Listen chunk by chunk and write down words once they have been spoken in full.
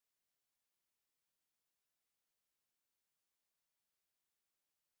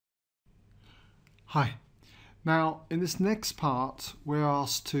Hi. Now, in this next part, we're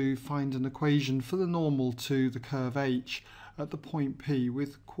asked to find an equation for the normal to the curve h at the point P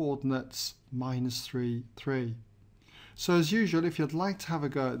with coordinates -3, 3. So as usual, if you'd like to have a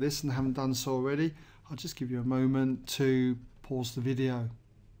go at this and haven't done so already, I'll just give you a moment to pause the video.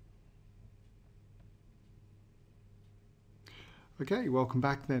 Okay, welcome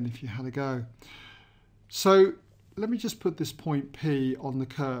back then if you had a go. So let me just put this point P on the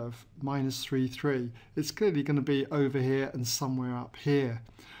curve, -3, 3. It's clearly going to be over here and somewhere up here.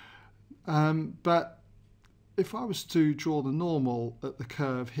 But if I was to draw the normal at the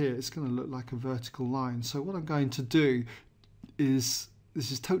curve here, it's going to look like a vertical line. So what I'm going to do is, this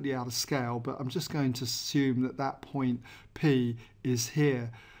is totally out of scale, but I'm just going to assume that that point P is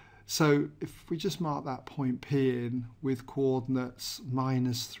here. So if we just mark that point P in with coordinates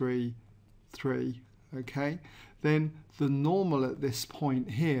 -3, 3, okay, then the normal at this point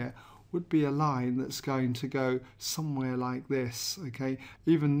here would be a line that's going to go somewhere like this, okay?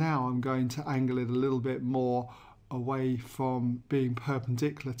 Even now I'm going to angle it a little bit more away from being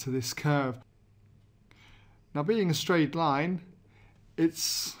perpendicular to this curve. Now, being a straight line,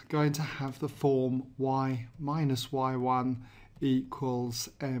 it's going to have the form y minus y1 equals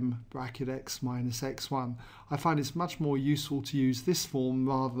m bracket x minus x1. I find it's much more useful to use this form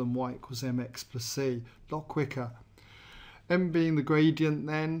rather than y equals mx plus c, a lot quicker. M being the gradient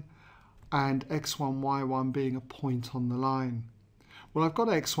then, and x1, y1 being a point on the line. Well, I've got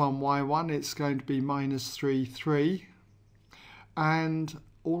x1, y1, it's going to be -3, 3, and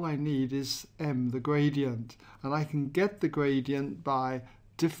all I need is m, the gradient, and I can get the gradient by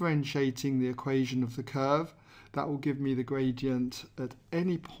differentiating the equation of the curve. That will give me the gradient at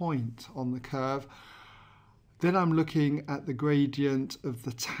any point on the curve. Then I'm looking at the gradient of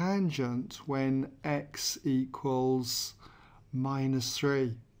the tangent when x equals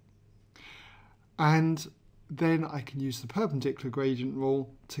 -3. And then I can use the perpendicular gradient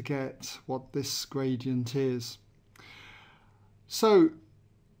rule to get what this gradient is. So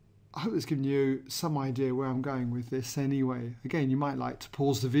I hope it's given you some idea where I'm going with this anyway. Again, you might like to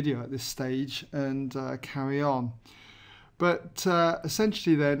pause the video at this stage and carry on. But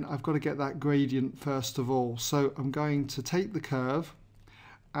essentially then, I've got to get that gradient first of all. So I'm going to take the curve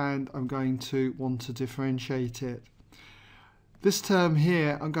and I'm going to want to differentiate it. This term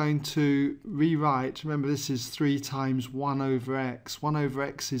here I'm going to rewrite. Remember, this is 3 times 1 over x. 1 over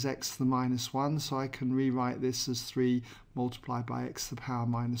x is x to the -1, so I can rewrite this as 3 multiplied by x to the power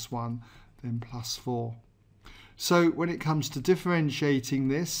 -1, then plus 4. So when it comes to differentiating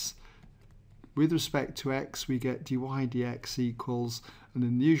this, with respect to x, we get dy dx equals, and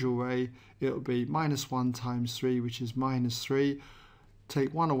in the usual way, it'll be -1 times 3, which is -3.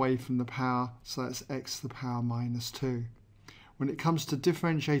 Take 1 away from the power, so that's x to the power -2. When it comes to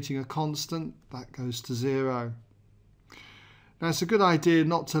differentiating a constant, that goes to 0. Now, it's a good idea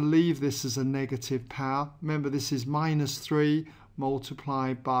not to leave this as a negative power. Remember, this is -3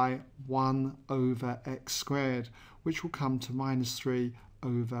 multiplied by 1 over x squared, which will come to -3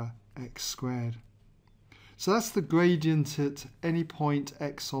 over x squared. So that's the gradient at any point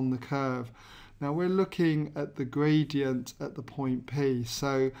x on the curve. Now, we're looking at the gradient at the point P.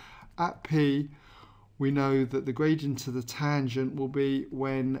 So at P, we know that the gradient of the tangent will be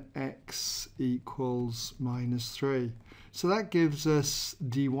when x equals -3. So that gives us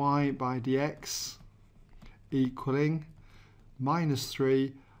dy by dx equaling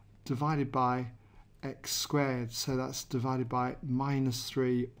 -3 divided by x squared. So that's divided by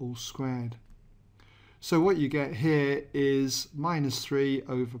 -3 all squared. So what you get here is -3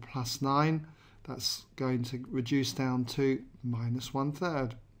 over +9. That's going to reduce down to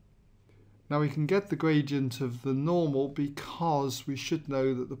 -1/3. Now we can get the gradient of the normal because we should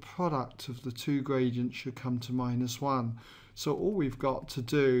know that the product of the two gradients should come to -1. So all we've got to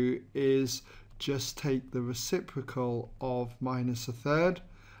do is just take the reciprocal of -1/3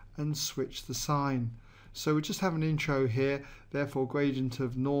 and switch the sign. So we just have an intro here, therefore gradient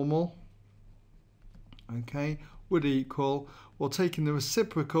of normal, okay, would equal, well, taking the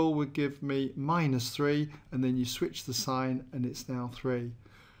reciprocal would give me -3, and then you switch the sign and it's now 3.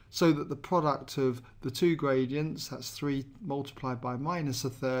 So that the product of the two gradients, that's 3 multiplied by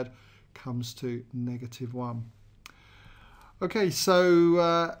 -1/3, comes to -1. Okay,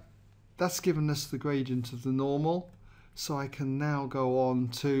 so that's given us the gradient of the normal. So I can now go on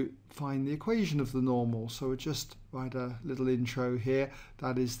to find the equation of the normal. So we'll just write a little intro here.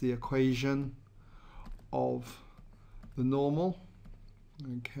 That is the equation of the normal.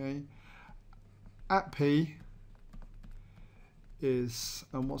 Okay, at P is,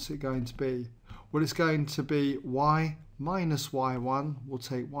 and what's it going to be? Well, it's going to be y minus y1, we'll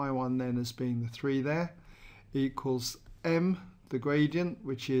take y1 then as being the 3 there, equals m, the gradient,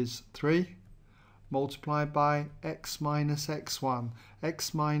 which is 3, multiplied by x minus x1,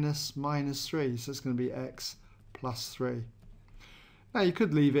 x minus minus 3, so it's going to be x plus 3. Now you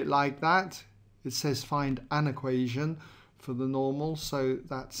could leave it like that. It says find an equation for the normal, so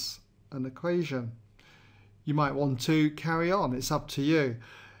that's an equation. You might want to carry on, it's up to you.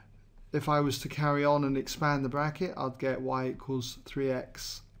 If I was to carry on and expand the bracket, I'd get y equals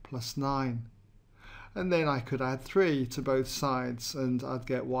 3x plus 9. And then I could add 3 to both sides and I'd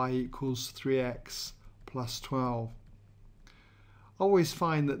get y equals 3x plus 12. I always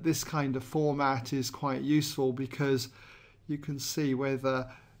find that this kind of format is quite useful because you can see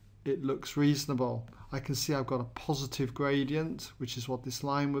whether it looks reasonable. I can see I've got a positive gradient, which is what this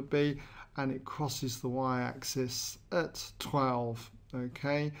line would be, and it crosses the y-axis at 12,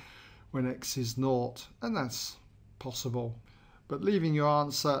 okay, when x is 0, and that's possible. But leaving your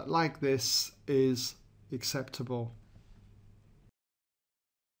answer like this is acceptable.